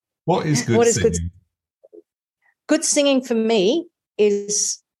What is good singing? Good singing for me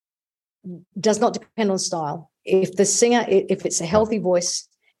does not depend on style. If the singer, if it's a healthy voice,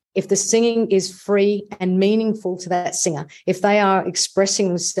 if the singing is free and meaningful to that singer, if they are expressing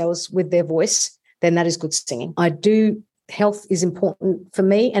themselves with their voice, then that is good singing. Health is important for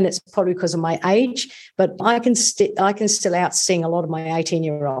me, and it's probably because of my age, but I can still out-sing a lot of my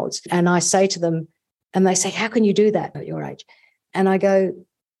 18-year-olds. And I say to them, and they say, how can you do that at your age? And I go,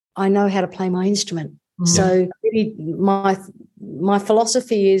 I know how to play my instrument. Mm-hmm. So really my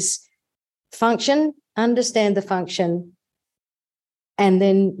philosophy is function, understand the function, and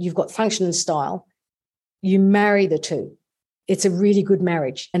then you've got function and style. You marry the two. It's a really good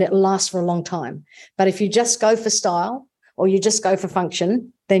marriage, and it lasts for a long time. But if you just go for style or you just go for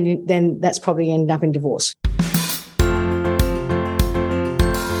function, then that's probably end up in divorce.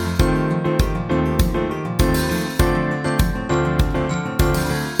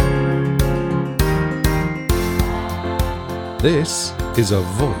 This is A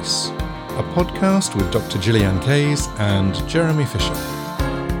Voice, a podcast with Dr. Gillian Kayes and Jeremy Fisher.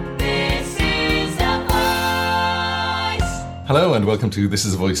 This is A Voice. Hello and welcome to This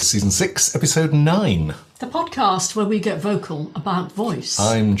is A Voice Season 6, Episode 9. The podcast where we get vocal about voice.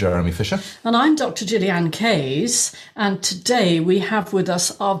 I'm Jeremy Fisher. And I'm Dr. Gillian Kayes. And today we have with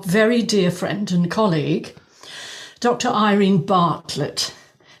us our very dear friend and colleague, Dr. Irene Bartlett.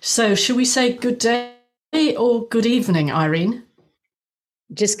 So shall we say good day or good evening, Irene?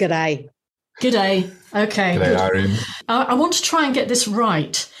 Just good day. Good day. Okay. Good day, Irene. I want to try and get this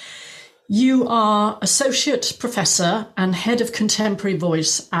right. You are Associate Professor and Head of Contemporary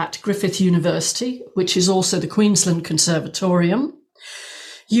Voice at Griffith University, which is also the Queensland Conservatorium.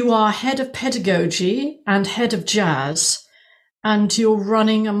 You are Head of Pedagogy and Head of Jazz, and you're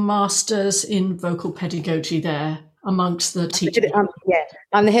running a Master's in Vocal Pedagogy there amongst the teachers.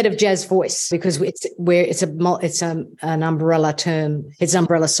 I'm the Head of Jazz Voice because it's an umbrella term. It's an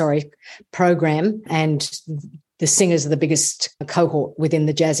umbrella, program, and the singers are the biggest cohort within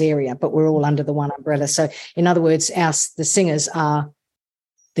the jazz area, but we're all under the one umbrella. So, in other words, the singers are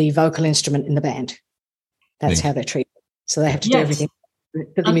the vocal instrument in the band. That's how they're treated. So they have to do everything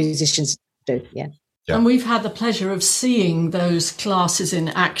that the musicians do. Yeah. Yeah. And we've had the pleasure of seeing those classes in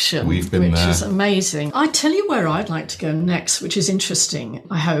action, which is amazing. I tell you where I'd like to go next, which is interesting,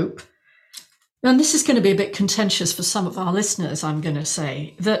 I hope. And this is going to be a bit contentious for some of our listeners, I'm going to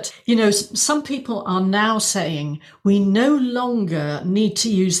say, that, some people are now saying we no longer need to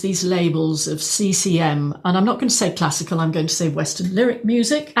use these labels of CCM, and I'm not going to say classical, I'm going to say Western lyric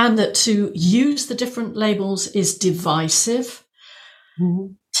music, and that to use the different labels is divisive.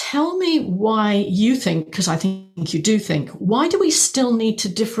 Mm-hmm. Tell me why you think, because I think you do think, why do we still need to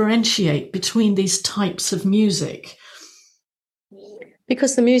differentiate between these types of music?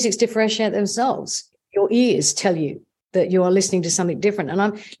 Because the musics differentiate themselves. Your ears tell you that you are listening to something different.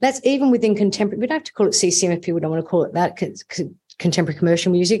 And that's even within contemporary. We don't have to call it CCM if people don't want to call it that, contemporary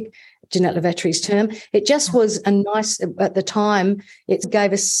commercial music, Jeanette Lavatry's term. It just was a nice, at the time, it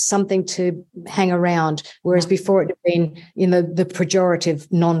gave us something to hang around, whereas before it had been, the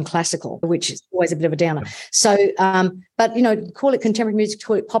pejorative non-classical, which is always a bit of a downer. So, but, call it contemporary music,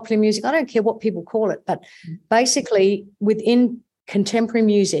 call it popular music. I don't care what people call it, but basically within contemporary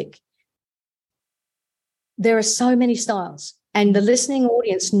music, there are so many styles, and the listening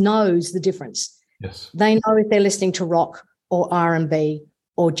audience knows the difference. Yes. They know if they're listening to rock or R&B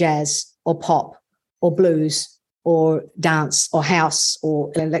or jazz or pop or blues or dance or house or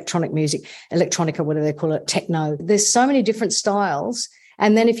electronic music, electronica, whatever they call it, techno. There's so many different styles.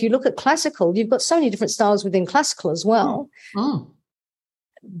 And then if you look at classical, you've got so many different styles within classical as well. Oh.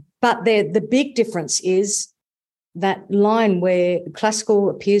 But the big difference is that line where classical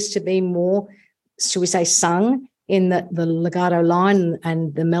appears to be more, shall we say, sung in the legato line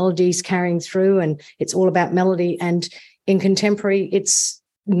and the melodies carrying through, and it's all about melody. And in contemporary, it's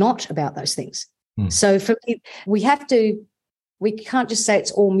not about those things. So for me, we can't just say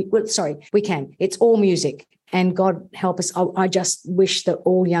it's all, we can. It's all music, and God help us. I just wish that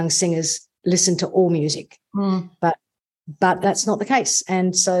all young singers listen to all music, but that's not the case.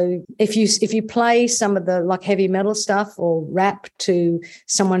 And so if you play some of the like heavy metal stuff or rap to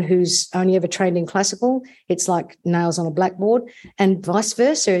someone who's only ever trained in classical, it's like nails on a blackboard, and vice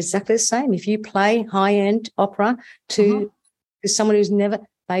versa, exactly the same. If you play high-end opera to someone who's never,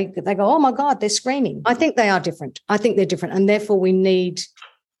 they go, oh my God, they're screaming. I think they are different. I think they're different, and therefore we need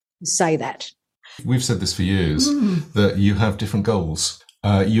to say that. We've said this for years, that you have different goals.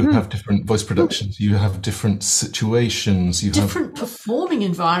 You have different voice productions. You have different situations. You different performing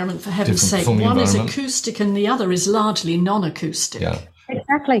environment, for heaven's sake. One is acoustic and the other is largely non-acoustic. Yeah.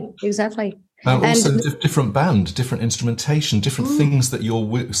 Exactly. Also, different band, different instrumentation, different things that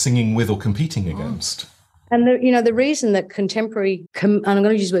you're singing with or competing against. And the reason that contemporary, and I'm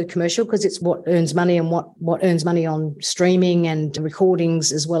going to use the word commercial because it's what earns money and what earns money on streaming and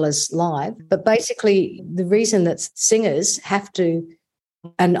recordings as well as live. But basically, the reason that singers have to,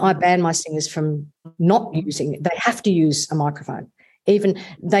 and I ban my singers from not using it, they have to use a microphone. Even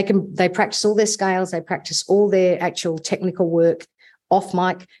they practice all their scales, they practice all their actual technical work off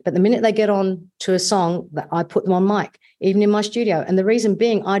mic. But the minute they get on to a song, I put them on mic, even in my studio. And the reason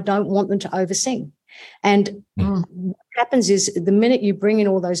being, I don't want them to oversing. And what happens is the minute you bring in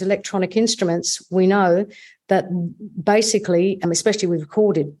all those electronic instruments, we know that basically, especially with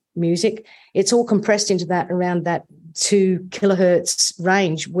recorded music, it's all compressed into that around that 2 kilohertz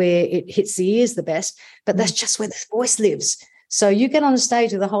range where it hits the ears the best, but that's just where the voice lives. So you get on a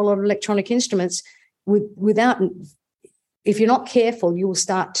stage with a whole lot of electronic instruments without, if you're not careful, you will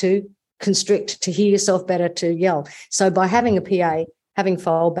start to constrict to hear yourself better, to yell. So by having a PA, having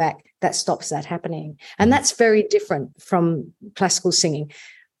fallback, that stops that happening. And that's very different from classical singing.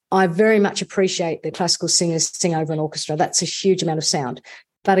 I very much appreciate that classical singers sing over an orchestra. That's a huge amount of sound.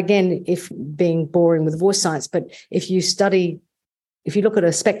 But again, if being boring with voice science, but if you look at a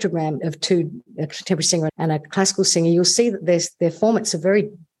spectrogram of a contemporary singer and a classical singer, you'll see that their formats are very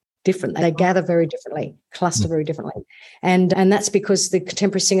different. They gather very differently, cluster very differently. And that's because the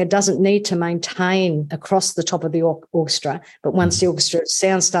contemporary singer doesn't need to maintain across the top of the orchestra, but once the orchestra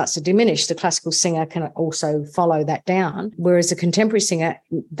sound starts to diminish, the classical singer can also follow that down, whereas a contemporary singer,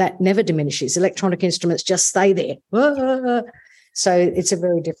 that never diminishes. Electronic instruments just stay there. So it's a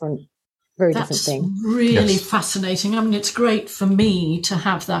very different thing. Really fascinating. I mean, it's great for me to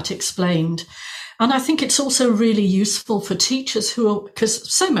have that explained. And I think it's also really useful for teachers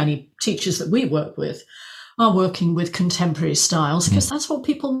because so many teachers that we work with are working with contemporary styles because that's what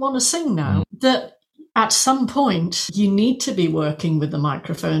people want to sing now. That at some point you need to be working with the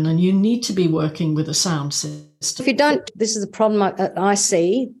microphone and you need to be working with a sound system. If you don't, this is the problem I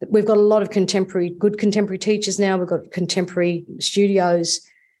see. We've got a lot of good contemporary teachers now. We've got contemporary studios.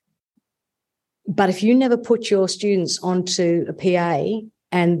 But if you never put your students onto a PA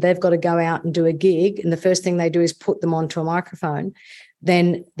and they've got to go out and do a gig, and the first thing they do is put them onto a microphone,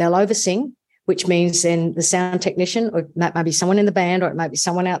 then they'll oversing, which means then the sound technician, or that might be someone in the band, or it might be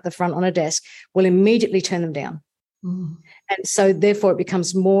someone out the front on a desk, will immediately turn them down. And so therefore it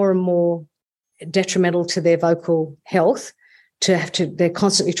becomes more and more detrimental to their vocal health they're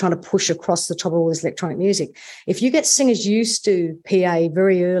constantly trying to push across the top of all this electronic music. If you get singers used to PA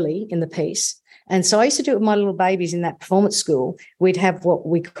very early in the piece, and so I used to do it with my little babies in that performance school. We'd have what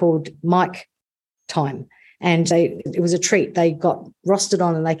we called mic time. And it was a treat. They got rostered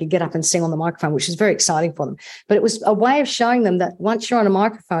on and they could get up and sing on the microphone, which was very exciting for them. But it was a way of showing them that once you're on a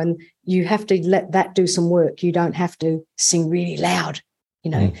microphone, you have to let that do some work. You don't have to sing really loud,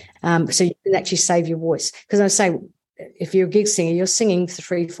 so you can actually save your voice. Because I say, if you're a gig singer, you're singing for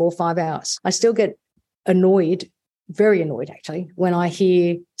 3, 4, 5 hours. I still get annoyed, very annoyed actually, when I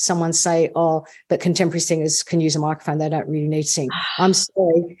hear someone say, but contemporary singers can use a microphone, they don't really need to sing. I'm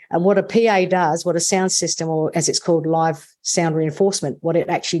sorry. And what a PA does, what a sound system, or as it's called, live sound reinforcement, what it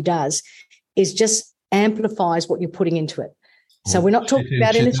actually does is just amplifies what you're putting into it. So we're not talking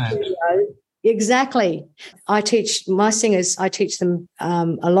about in the studio. Exactly. I teach my singers, I teach them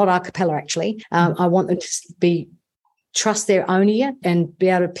a lot a cappella actually. I want them to trust their own ear and be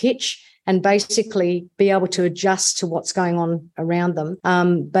able to pitch and basically be able to adjust to what's going on around them.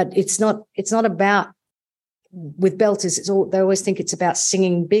 But it's not about, with belters, they always think it's about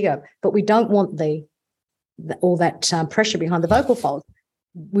singing bigger, but we don't want all that pressure behind the vocal folds.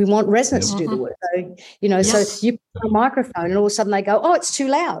 We want resonance to do the work. So, so you put a microphone and all of a sudden they go, it's too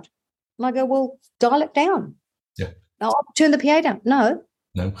loud. And I go, well, dial it down. Yeah. I'll turn the PA down. No.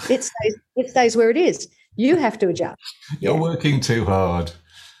 It stays where it is. You have to adjust. You're working too hard.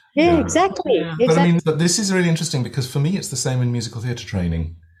 Yeah, exactly. Yeah. But this is really interesting because for me, it's the same in musical theatre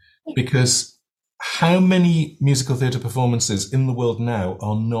training. Because how many musical theatre performances in the world now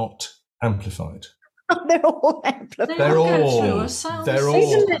are not amplified? They're all amplified. They're all.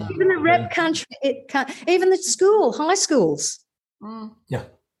 Even the rep country, even the high schools. Yeah.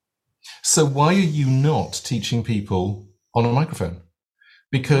 So why are you not teaching people on a microphone?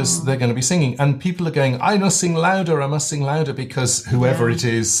 Because they're going to be singing, and people are going, I must sing louder because whoever it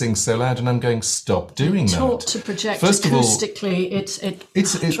is sings so loud. And I'm going, stop doing that. Taught to project first acoustically,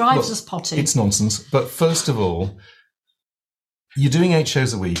 it drives us potty. It's nonsense. But first of all, you're doing 8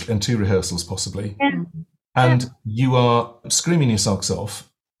 shows a week and 2 rehearsals possibly. Yeah. And you are screaming your socks off.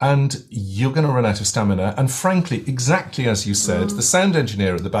 and you're going to run out of stamina. And frankly, exactly as you said, the sound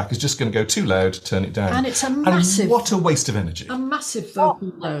engineer at the back is just going to go too loud, turn it down. And it's a massive... And what a waste of energy. A massive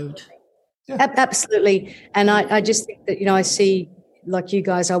vocal load. Yeah. Absolutely. And I just think that, I see, like you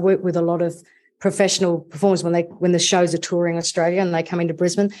guys, I work with a lot of professional performers when the shows are touring Australia and they come into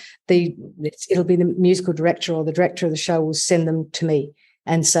Brisbane, it'll be the musical director or the director of the show will send them to me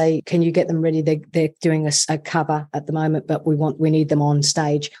and say, can you get them ready? They're doing a cover at the moment, but we need them on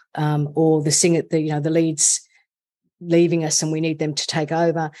stage. Or the singer, the leads leaving us and we need them to take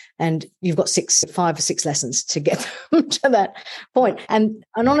over. And you've got 5 or 6 lessons to get them to that point. And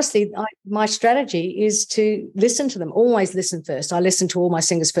honestly, my strategy is to listen to them, always listen first. I listen to all my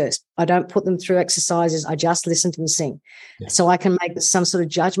singers first. I don't put them through exercises. I just listen to them sing. Yeah. So I can make some sort of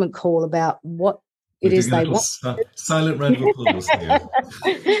judgment call about what it is they want. Silent round of applause here.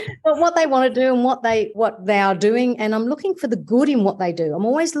 But what they want to do and what they are doing. And I'm looking for the good in what they do. I'm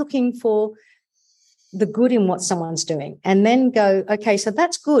always looking for the good in what someone's doing, and then go, okay, so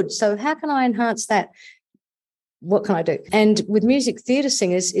that's good. So how can I enhance that? What can I do? And with music theatre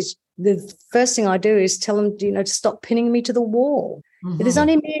singers, is the first thing I do is tell them, to stop pinning me to the wall. Mm-hmm. There's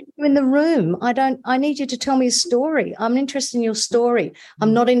only me in the room. I need you to tell me a story. I'm interested in your story.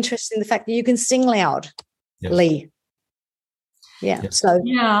 I'm not interested in the fact that you can sing loud. Yes. Lee. Yeah. Yes. So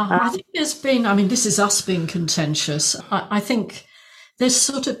I think there's been, this is us being contentious. I think there's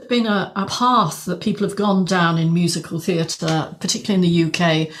sort of been a path that people have gone down in musical theatre, particularly in the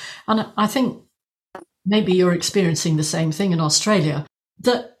UK. And I think maybe you're experiencing the same thing in Australia,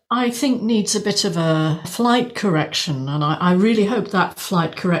 that I think needs a bit of a flight correction. And I really hope that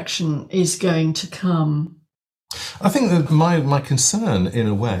flight correction is going to come. I think that my concern, in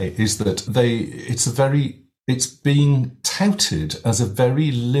a way, is that it's being touted as a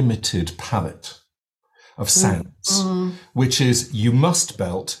very limited palette of sounds, which is you must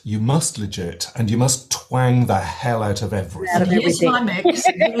belt, you must legit, and you must twang the hell out of everything. Here's my mix,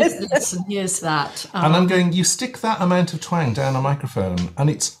 here's this, and here's that. And I'm going, you stick that amount of twang down a microphone, and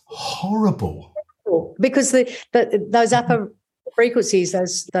it's horrible. Because those upper frequencies,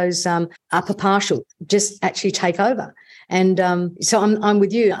 those upper partial, just actually take over. And so I'm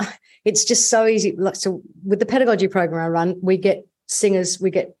with you. It's just so easy. So with the pedagogy program I run, we get singers, we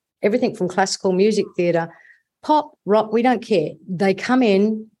get everything from classical, music theatre, pop, rock, we don't care. They come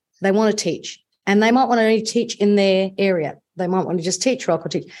in, they want to teach, and they might want to only teach in their area. They might want to just teach rock or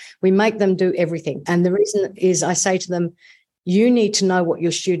teach. We make them do everything. And the reason is I say to them, you need to know what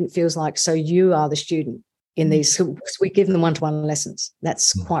your student feels like, so you are the student in these. So we give them one-to-one lessons.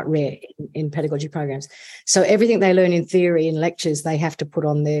 That's quite rare in pedagogy programs. So everything they learn in theory in lectures, they have to put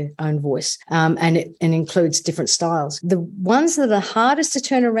on their own voice, and it includes different styles. The ones that are hardest to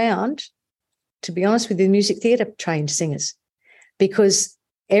turn around, to be honest with you, music theatre trained singers, because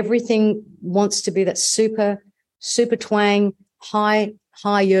everything wants to be that super, super twang,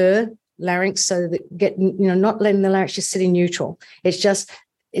 higher larynx, so that not letting the larynx just sit in neutral.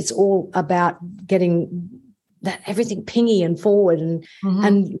 It's all about getting that everything pingy and forward, and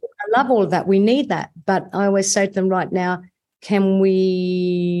I love all of that. We need that, but I always say to them, right now, can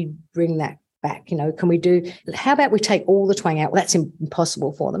we bring that back? Can we do? How about we take all the twang out? Well, that's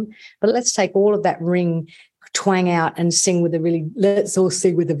impossible for them, but let's take all of that ring twang out and sing with let's all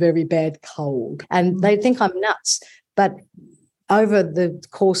sing with a very bad cold. And they think I'm nuts, but over the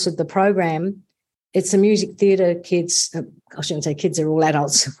course of the program, it's the music theatre kids. I shouldn't say kids, they're all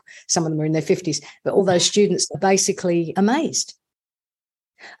adults. Some of them are in their 50s. But all those students are basically amazed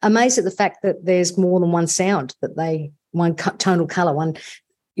at the fact that there's more than one sound, one tonal colour, one,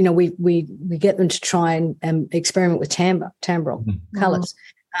 we get them to try and experiment with timbral colours,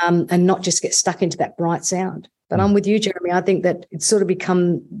 and not just get stuck into that bright sound. But I'm with you, Jeremy. I think that it's sort of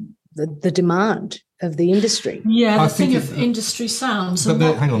become the demand of the industry. Yeah, the thing of industry sounds.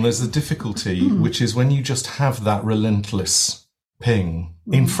 But hang on, there's the difficulty, which is when you just have that relentless ping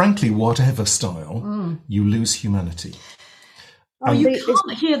in, frankly, whatever style, you lose humanity. Oh, you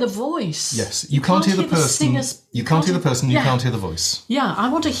can't hear the voice. Yes, you can't hear the person. You can't hear the person, you can't hear the voice. Yeah, I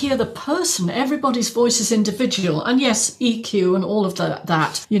want to hear the person. Everybody's voice is individual. And yes, EQ and all of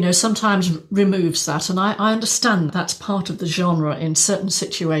that, sometimes removes that. And I understand that's part of the genre in certain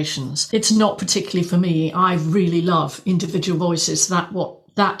situations. It's not particularly for me. I really love individual voices.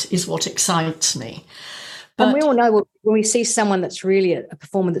 That is what excites me. And we all know when we see someone that's really a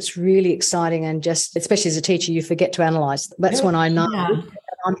performer that's really exciting, and just, especially as a teacher, you forget to analyse. That's when I know that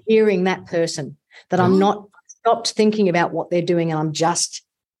I'm hearing that person, that I'm not stopped thinking about what they're doing, and I'm just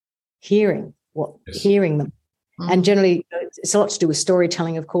hearing them. And generally, it's a lot to do with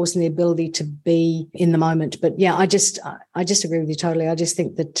storytelling, of course, and the ability to be in the moment. But yeah, I just agree with you totally. I just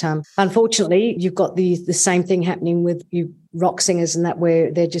think that unfortunately, you've got the same thing happening with you rock singers, and that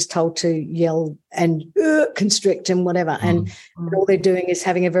where they're just told to yell and constrict and whatever, and all they're doing is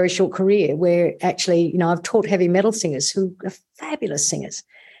having a very short career. Where actually, I've taught heavy metal singers who are fabulous singers,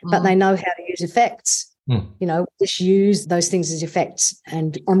 but they know how to use effects. Just use those things as effects,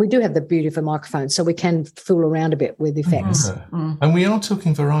 and we do have the beauty of a microphone, so we can fool around a bit with effects. And we are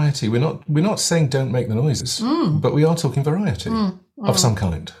talking variety. We're not saying don't make the noises, but we are talking variety of some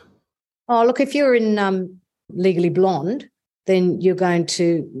kind. Oh, look, if you're in Legally Blonde, then you're going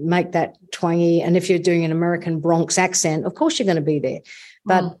to make that twangy, and if you're doing an American Bronx accent, of course you're going to be there.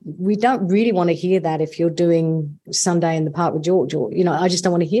 But we don't really want to hear that if you're doing Sunday in the Park with George, or, I just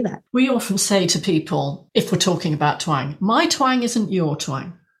don't want to hear that. We often say to people, if we're talking about twang, my twang isn't your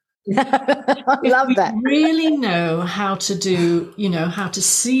twang. I love that. Really know how to do, how to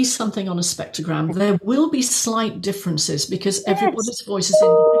see something on a spectrogram. There will be slight differences because everybody's voice is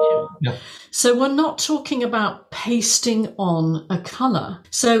individual. Yeah. So we're not talking about pasting on a colour.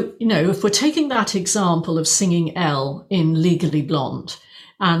 So, if we're taking that example of singing Elle in Legally Blonde,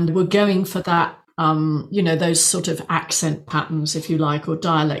 and we're going for that, those sort of accent patterns, if you like, or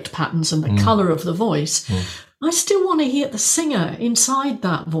dialect patterns and the colour of the voice, I still want to hear the singer inside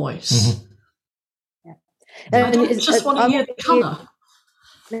that voice. Yeah. I don't just want to hear the colour.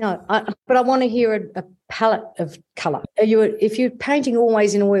 No, but I want to hear a palette of colour. If you're painting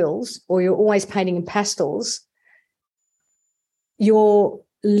always in oils, or you're always painting in pastels, you're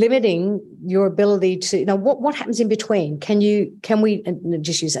limiting your ability to what happens in between. Can we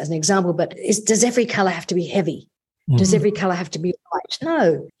just use that as an example, but does every colour have to be heavy? Does every colour have to be light?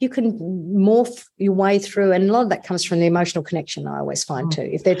 No, you can morph your way through, and a lot of that comes from the emotional connection, I always find too,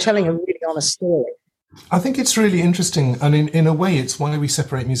 if they're telling a really honest story. I think it's really interesting, and in a way it's why we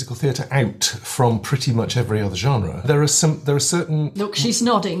separate musical theatre out from pretty much every other genre. There are certain... Look, she's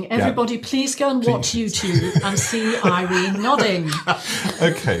nodding. Everybody, please go and watch YouTube and see Irene nodding.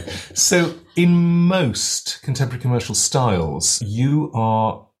 Okay, so in most contemporary commercial styles,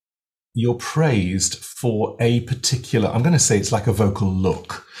 you're praised for a particular, I'm going to say it's like a vocal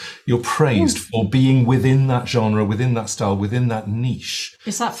look. You're praised for being within that genre, within that style, within that niche.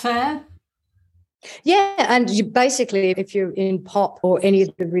 Is that fair? Yeah, and you basically, if you're in pop or any of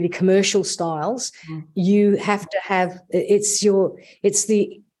the really commercial styles, you have to have, it's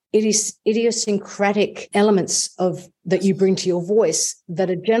the idiosyncratic elements that you bring to your voice that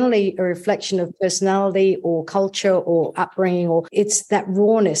are generally a reflection of personality or culture or upbringing, or it's that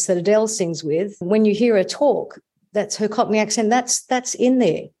rawness that Adele sings with. When you hear her talk, that's her Cockney accent. That's in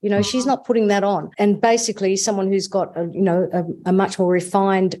there. She's not putting that on. And basically, someone who's got a much more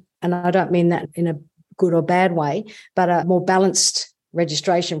refined, and I don't mean that in a good or bad way, but a more balanced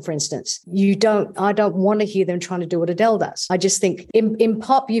registration, for instance. I don't want to hear them trying to do what Adele does. I just think in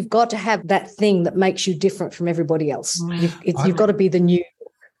pop, you've got to have that thing that makes you different from everybody else. You've got to be the new.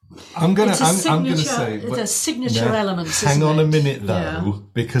 I'm gonna say the signature elements. Hang on a minute though,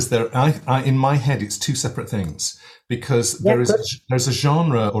 because in my head it's two separate things. Because there's a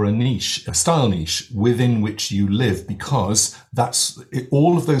genre or a niche, a style niche within which you live, because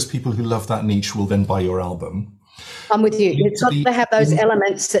all of those people who love that niche will then buy your album. I'm with you. It's got to have those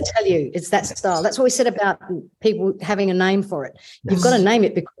elements that tell you it's that style. That's what we said about people having a name for it. Yes. You've got to name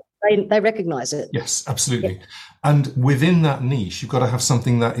it because they recognize it. Yes, absolutely. Yeah. And within that niche, you've got to have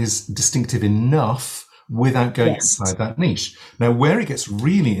something that is distinctive enough without going outside that niche. Now, where it gets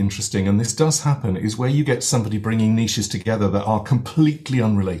really interesting, and this does happen, is where you get somebody bringing niches together that are completely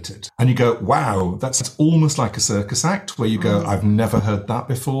unrelated. And you go, wow, that's almost like a circus act, where you go, I've never heard that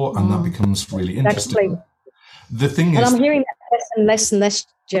before, and that becomes really interesting. Exactly. The thing is... And I'm hearing that less and less,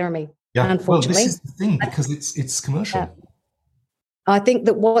 Jeremy, unfortunately. Well, this is the thing, because it's commercial. Yeah. I think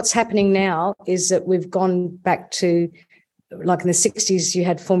that what's happening now is that we've gone back to, like in the 60s, you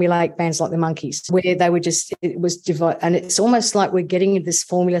had formulaic bands like the Monkees, where they were it was divided. And it's almost like we're getting into this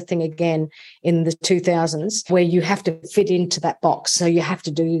formula thing again in the 2000s, where you have to fit into that box. So you have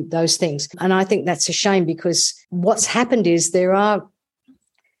to do those things. And I think that's a shame, because what's happened is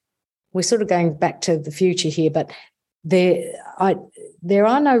we're sort of going back to the future here, but there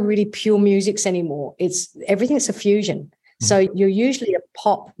are no really pure musics anymore. Everything's a fusion. So you're usually a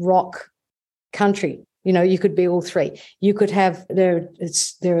pop, rock, country. You could be all three. You could have, there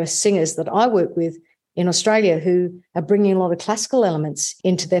are singers that I work with in Australia who are bringing a lot of classical elements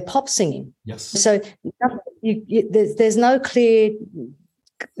into their pop singing. Yes. So there's no clear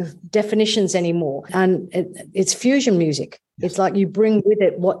definitions anymore. And it's fusion music. Yes. It's like you bring with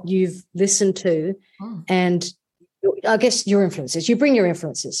it what you've listened to and I guess your influences. You bring your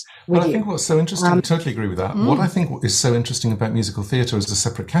influences with Well, I you. think what's so interesting, I totally agree with that. What I think is so interesting about musical theatre as a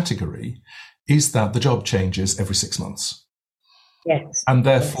separate category is that the job changes every 6 months. Yes. And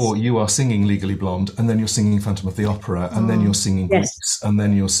therefore you are singing Legally Blonde, and then you're singing Phantom of the Opera, and then you're singing Grease, and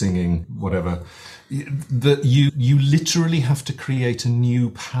then you're singing whatever. That you literally have to create a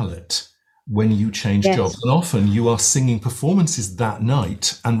new palette when you change jobs. And often you are singing performances that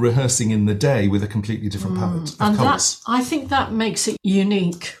night and rehearsing in the day with a completely different palette of colours. I think that makes it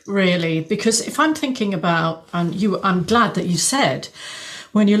unique, really, because if I'm thinking about, and I'm glad that you said,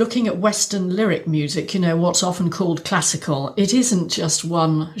 when you're looking at Western lyric music, what's often called classical, it isn't just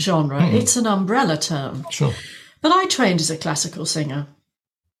one genre. It's an umbrella term. Sure. But I trained as a classical singer.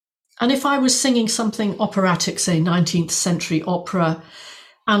 And if I was singing something operatic, say 19th century opera,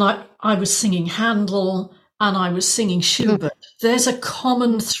 and I was singing Handel and I was singing Schubert, there's a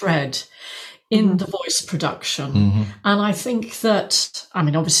common thread in the voice production. And I think that,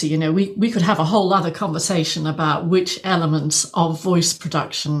 obviously, we could have a whole other conversation about which elements of voice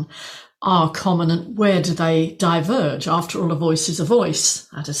production are common and where do they diverge. After all, a voice is a voice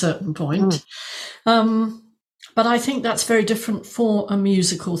at a certain point. But I think that's very different for a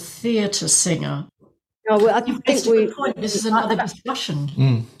musical theatre singer. No, well, I think this is another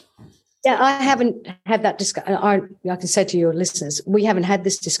discussion. Yeah, I haven't had that discussion. I can say to your listeners, we haven't had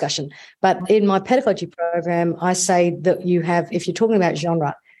this discussion. But in my pedagogy program, I say that you have, if you're talking about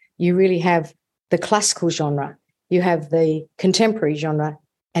genre, you really have the classical genre, you have the contemporary genre,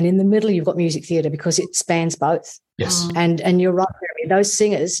 and in the middle you've got music theatre because it spans both. Yes. And you're right, Jeremy, those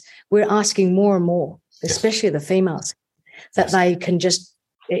singers, we're asking more and more, especially the females, that they can just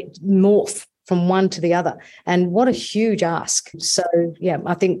morph from one to the other. And what a huge ask. So, yeah,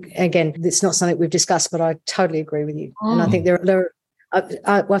 I think, again, it's not something we've discussed, but I totally agree with you. And I think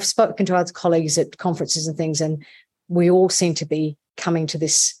I've spoken to other colleagues at conferences and things, and we all seem to be coming to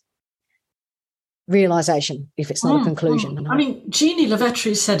this realisation, if it's not a conclusion. Jeannie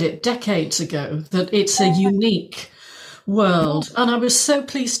LaVetri said it decades ago, that it's a unique world. And I was so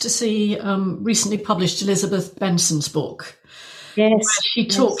pleased to see recently published Elizabeth Benson's book. Yes, where she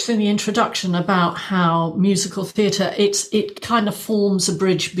talks in the introduction about how musical theatre, it kind of forms a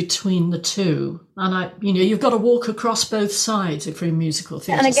bridge between the two. And you've got to walk across both sides if you're in musical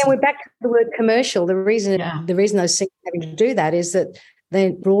theatre. And again, we're back to the word commercial. The reason those singers are having to do that is that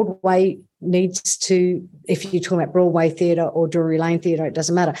the Broadway needs to, if you're talking about Broadway theatre or Drury Lane theatre, it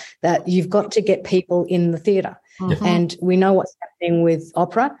doesn't matter, that you've got to get people in the theatre. And we know what's happening with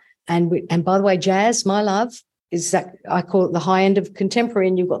opera. And by the way, jazz, my love, is that I call it the high end of contemporary,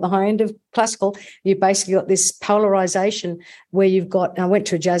 and you've got the high end of classical. You've basically got this polarization where you've got, I went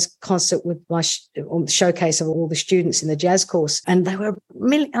to a jazz concert with my showcase of all the students in the jazz course, and they were,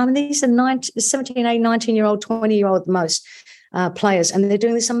 these are 17, 18, 19-year-old, 20-year-old at the most players, and they're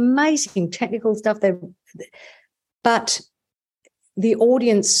doing this amazing technical stuff. But the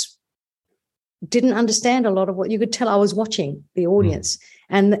audience didn't understand a lot of what you could tell. I was watching the audience,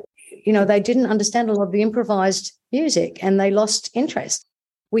 and they didn't understand a lot of the improvised music, and they lost interest.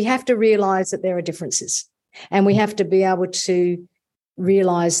 We have to realise that there are differences, and we have to be able to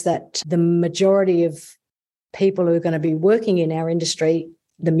realise that the majority of people who are going to be working in our industry,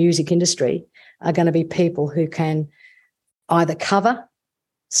 the music industry, are going to be people who can either cover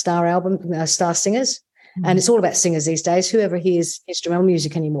star singers. And it's all about singers these days. Whoever hears instrumental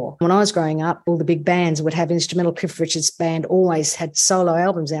music anymore? When I was growing up, all the big bands would have instrumental. Cliff Richard's band always had solo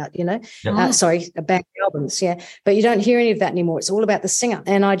albums out, band albums, But you don't hear any of that anymore. It's all about the singer.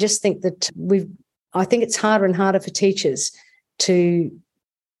 And I just think that I think it's harder and harder for teachers to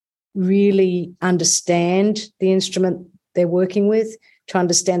really understand the instrument they're working with, to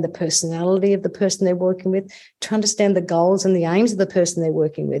understand the personality of the person they're working with, to understand the goals and the aims of the person they're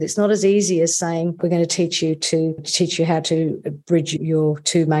working with. It's not as easy as saying, we're going to teach you how to bridge your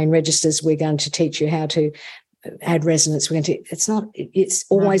two main registers. We're going to teach you how to add resonance. It's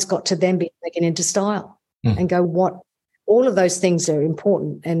always got to then be taken into style and go, what, all of those things are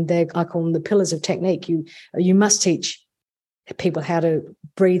important. And I call them the pillars of technique. You must teach people how to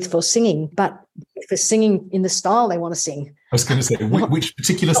breathe for singing, but for singing in the style they want to sing. I was going to say, which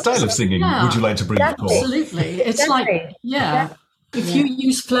particular style of singing would you like to breathe for? Absolutely. It's if you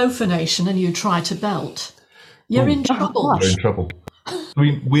use flow phonation and you try to belt, you're in trouble. You're in trouble.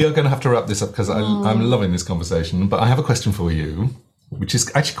 We are going to have to wrap this up because I'm loving this conversation, but I have a question for you, which is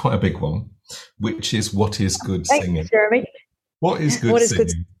actually quite a big one, which is, what is good singing? Thanks, Jeremy. What is good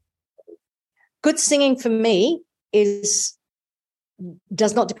singing? Good singing for me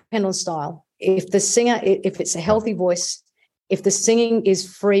does not depend on style. If the singer, if it's a healthy voice, If the singing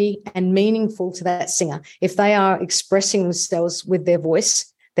is free and meaningful to that singer, if they are expressing themselves with their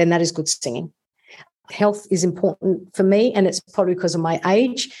voice, then that is good singing. Health is important for me, and it's probably because of my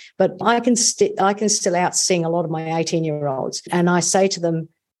age, but I can still out-sing a lot of my 18-year-olds. And I say to them,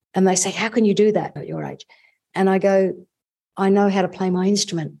 and they say, how can you do that at your age? And I go, I know how to play my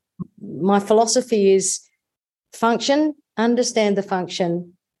instrument. My philosophy is function, understand the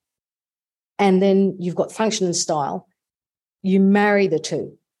function, and then you've got function and style. You marry the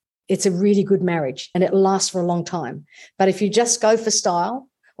two. It's a really good marriage, and it lasts for a long time. But if you just go for style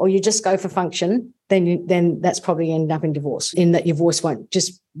or you just go for function, then that's probably end up in divorce, in that your voice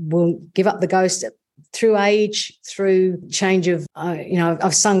will give up the ghost through age, through change of,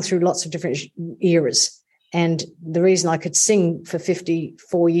 I've sung through lots of different eras. And the reason I could sing for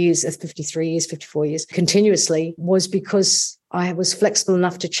 54 years continuously was because I was flexible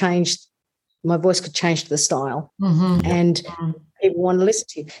enough to change. My voice could change to the style, and people want to listen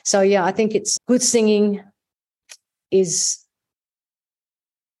to you. So, yeah, I think it's good singing is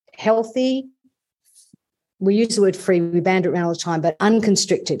healthy. We use the word free, we band it around all the time, but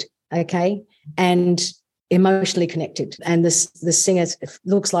unconstricted, okay, and emotionally connected. And the singers, it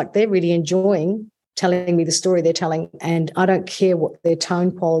looks like they're really enjoying telling me the story they're telling, and I don't care what their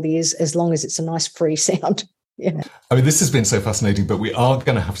tone quality is as long as it's a nice free sound. Yeah. I mean, this has been so fascinating, but we are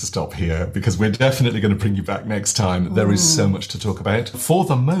going to have to stop here because we're definitely going to bring you back next time. There is so much to talk about. For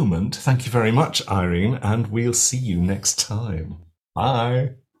the moment, thank you very much, Irene, and we'll see you next time.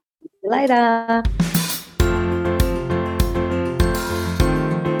 Bye. Later.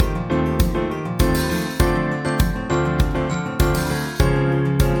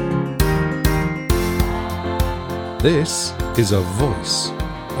 This is A Voice,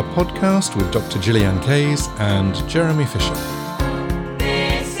 a podcast with Dr. Gillian Kayes and Jeremy Fisher.